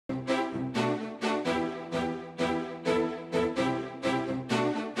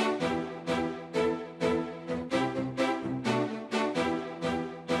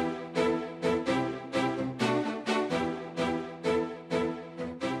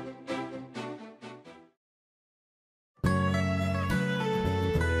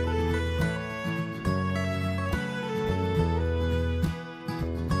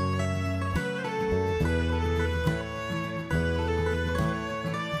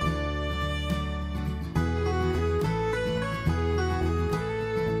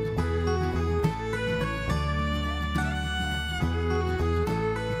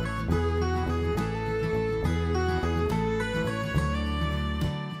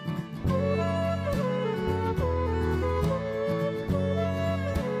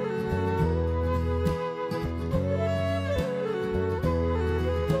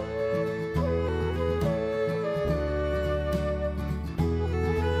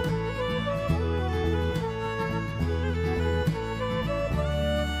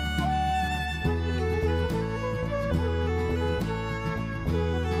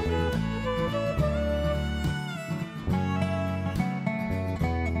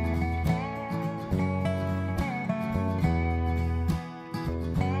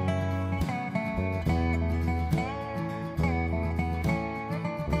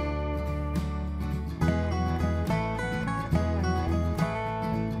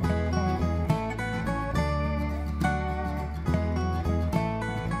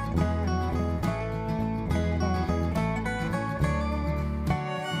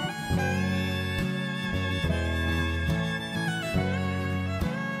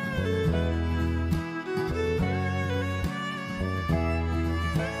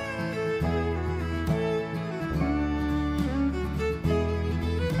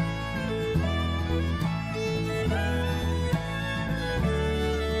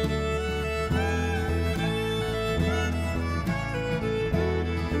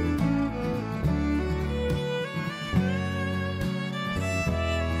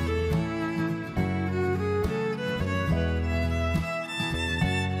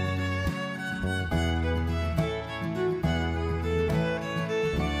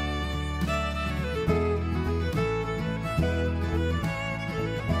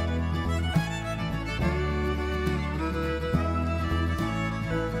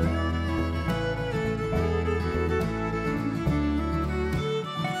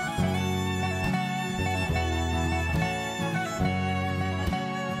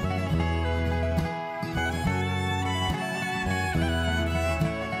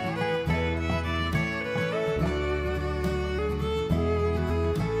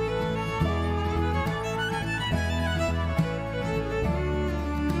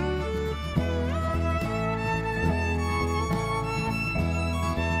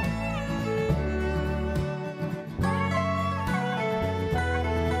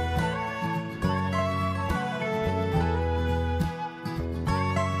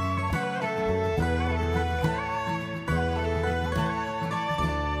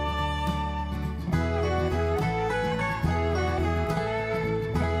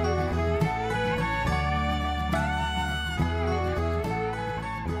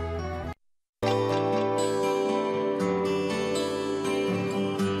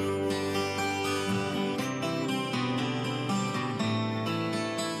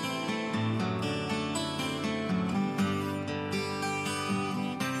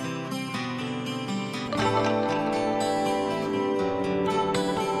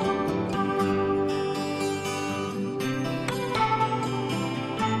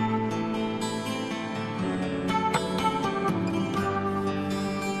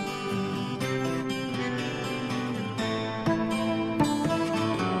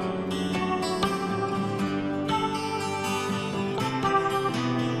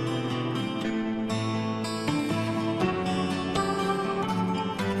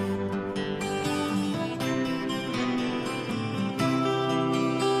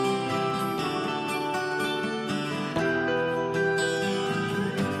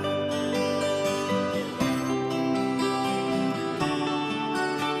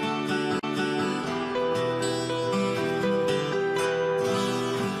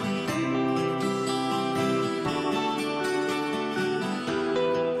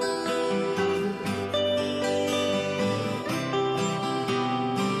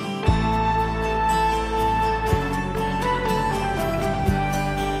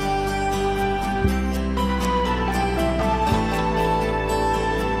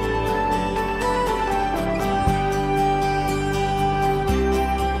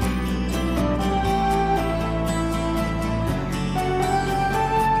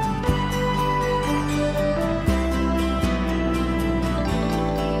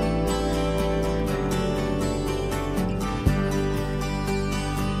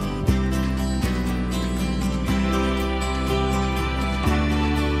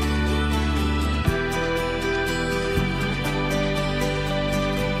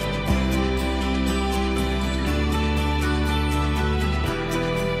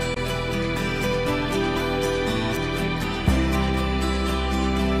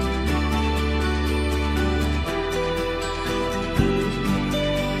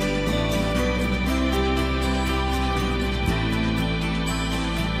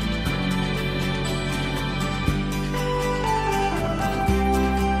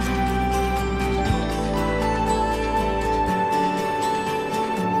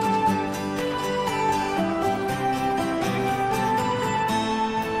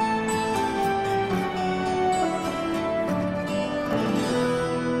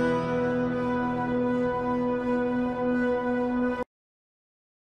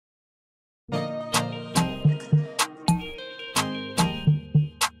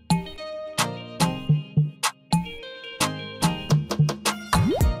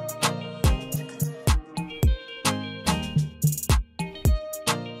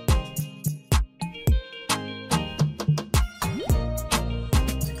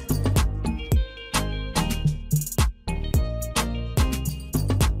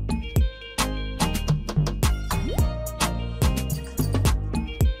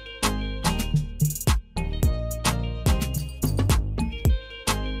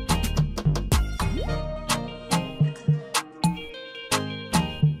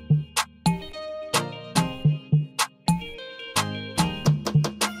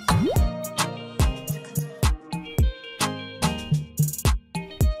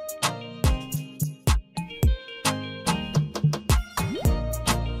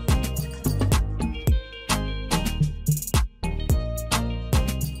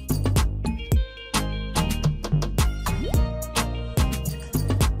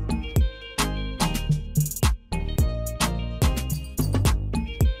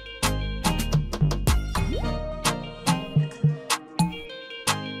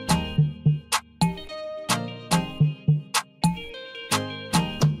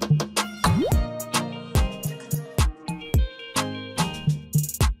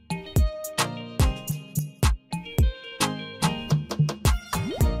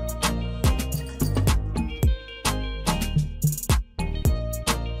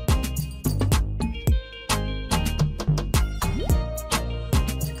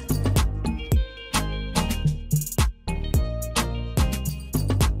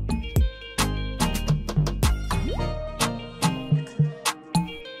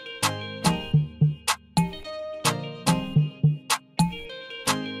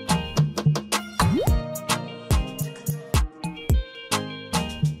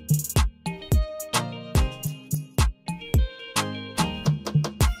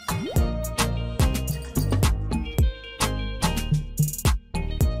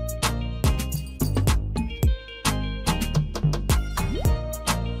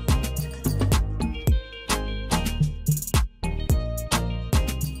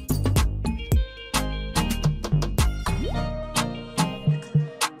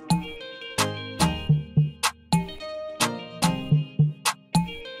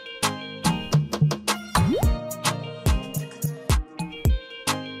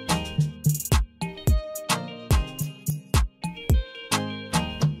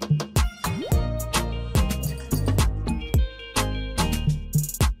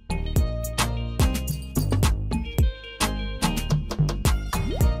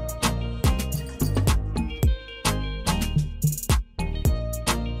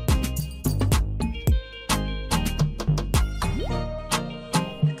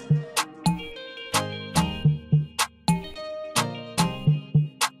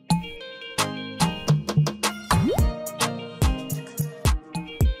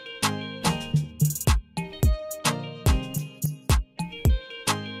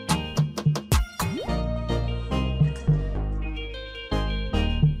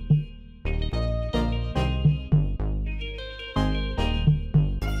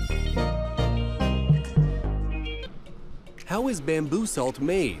How is bamboo salt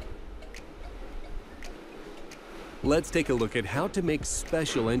made? Let's take a look at how to make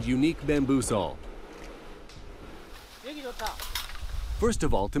special and unique bamboo salt. First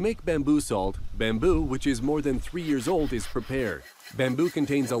of all, to make bamboo salt, bamboo, which is more than 3 years old, is prepared. Bamboo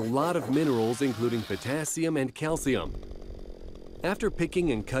contains a lot of minerals, including potassium and calcium. After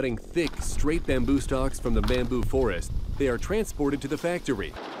picking and cutting thick, straight bamboo stalks from the bamboo forest, they are transported to the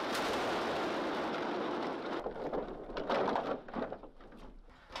factory.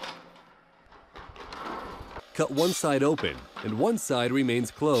 Cut one side open, and one side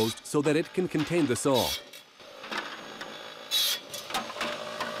remains closed so that it can contain the salt.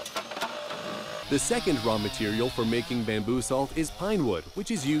 The second raw material for making bamboo salt is pine wood,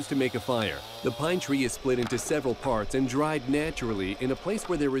 which is used to make a fire. The pine tree is split into several parts and dried naturally in a place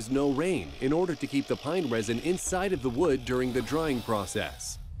where there is no rain in order to keep the pine resin inside of the wood during the drying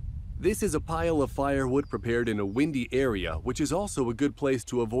process. This is a pile of firewood prepared in a windy area, which is also a good place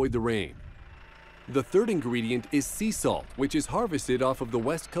to avoid the rain. The third ingredient is sea salt, which is harvested off of the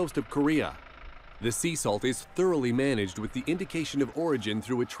west coast of Korea. The sea salt is thoroughly managed with the indication of origin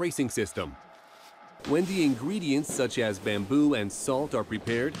through a tracing system. When the ingredients such as bamboo and salt are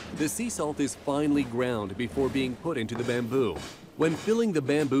prepared, the sea salt is finely ground before being put into the bamboo. When filling the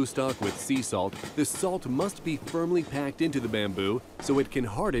bamboo stalk with sea salt, the salt must be firmly packed into the bamboo so it can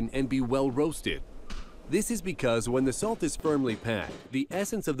harden and be well roasted. This is because when the salt is firmly packed, the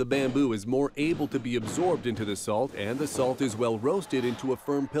essence of the bamboo is more able to be absorbed into the salt and the salt is well roasted into a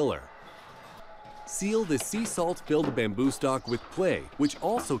firm pillar. Seal the sea salt-filled bamboo stalk with clay, which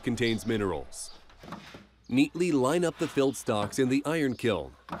also contains minerals. Neatly line up the filled stalks in the iron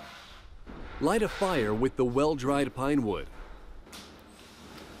kiln. Light a fire with the well-dried pine wood.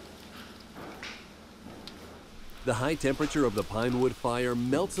 The high temperature of the pine wood fire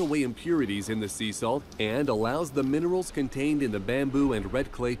melts away impurities in the sea salt and allows the minerals contained in the bamboo and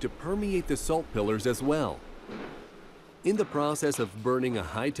red clay to permeate the salt pillars as well. In the process of burning a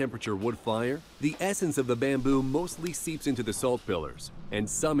high-temperature wood fire, the essence of the bamboo mostly seeps into the salt pillars, and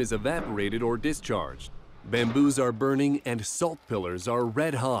some is evaporated or discharged. Bamboos are burning and salt pillars are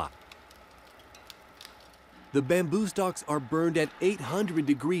red hot. The bamboo stalks are burned at 800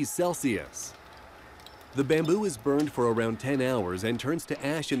 degrees Celsius. The bamboo is burned for around 10 hours and turns to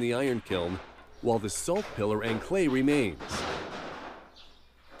ash in the iron kiln, while the salt pillar and clay remains.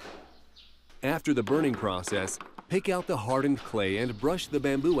 After the burning process, pick out the hardened clay and brush the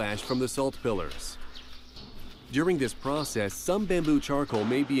bamboo ash from the salt pillars. During this process, some bamboo charcoal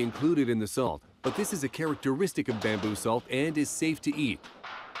may be included in the salt, but this is a characteristic of bamboo salt and is safe to eat.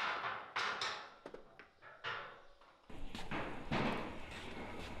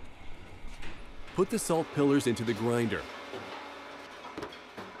 Put the salt pillars into the grinder.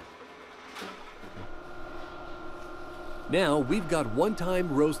 Now we've got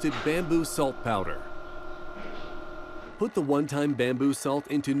one-time roasted bamboo salt powder. Put the one-time bamboo salt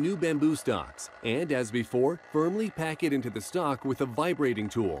into new bamboo stalks and, as before, firmly pack it into the stalk with a vibrating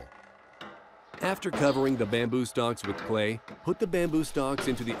tool. After covering the bamboo stalks with clay, put the bamboo stalks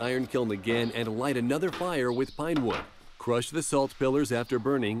into the iron kiln again and light another fire with pine wood. Crush the salt pillars after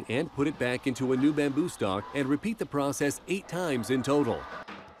burning and put it back into a new bamboo stalk and repeat the process 8 times in total.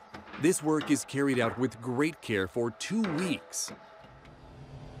 This work is carried out with great care for 2 weeks.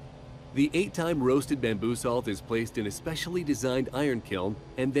 The 8-time roasted bamboo salt is placed in a specially designed iron kiln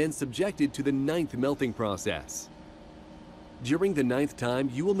and then subjected to the 9th melting process. During the 9th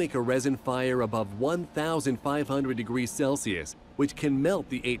time, you will make a resin fire above 1,500 degrees Celsius, which can melt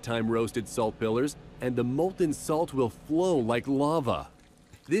the 8-time roasted salt pillars, and the molten salt will flow like lava.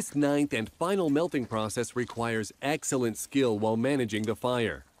 This 9th and final melting process requires excellent skill while managing the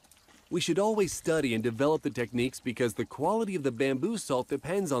fire. We should always study and develop the techniques because the quality of the bamboo salt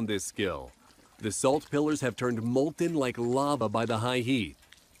depends on this skill. The salt pillars have turned molten like lava by the high heat.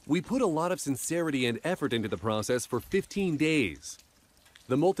 We put a lot of sincerity and effort into the process for 15 days.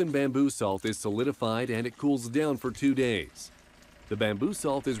 The molten bamboo salt is solidified and it cools down for 2 days. The bamboo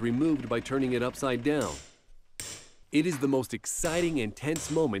salt is removed by turning it upside down. It is the most exciting and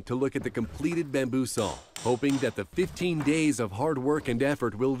tense moment to look at the completed bamboo salt, hoping that the 15 days of hard work and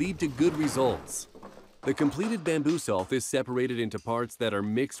effort will lead to good results. The completed bamboo salt is separated into parts that are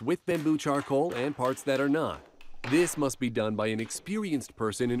mixed with bamboo charcoal and parts that are not. This must be done by an experienced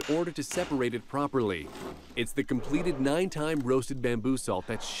person in order to separate it properly. It's the completed 9-time roasted bamboo salt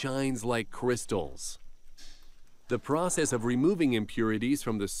that shines like crystals. The process of removing impurities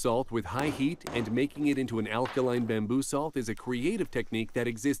from the salt with high heat and making it into an alkaline bamboo salt is a creative technique that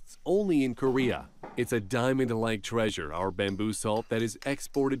exists only in Korea. It's a diamond-like treasure, our bamboo salt, that is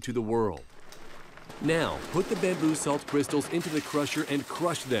exported to the world. Now, put the bamboo salt crystals into the crusher and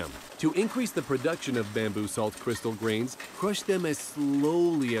crush them. To increase the production of bamboo salt crystal grains, crush them as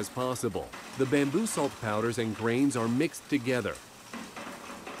slowly as possible. The bamboo salt powders and grains are mixed together.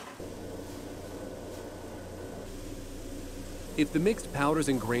 If the mixed powders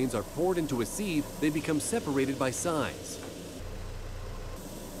and grains are poured into a sieve, they become separated by size.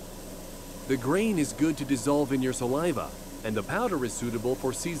 The grain is good to dissolve in your saliva, and the powder is suitable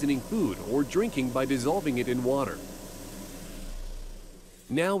for seasoning food or drinking by dissolving it in water.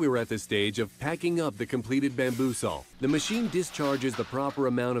 Now we're at the stage of packing up the completed bamboo salt. The machine discharges the proper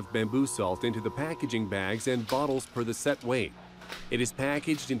amount of bamboo salt into the packaging bags and bottles per the set weight. It is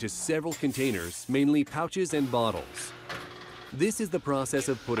packaged into several containers, mainly pouches and bottles. This is the process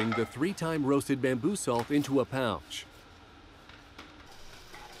of putting the 3-time roasted bamboo salt into a pouch.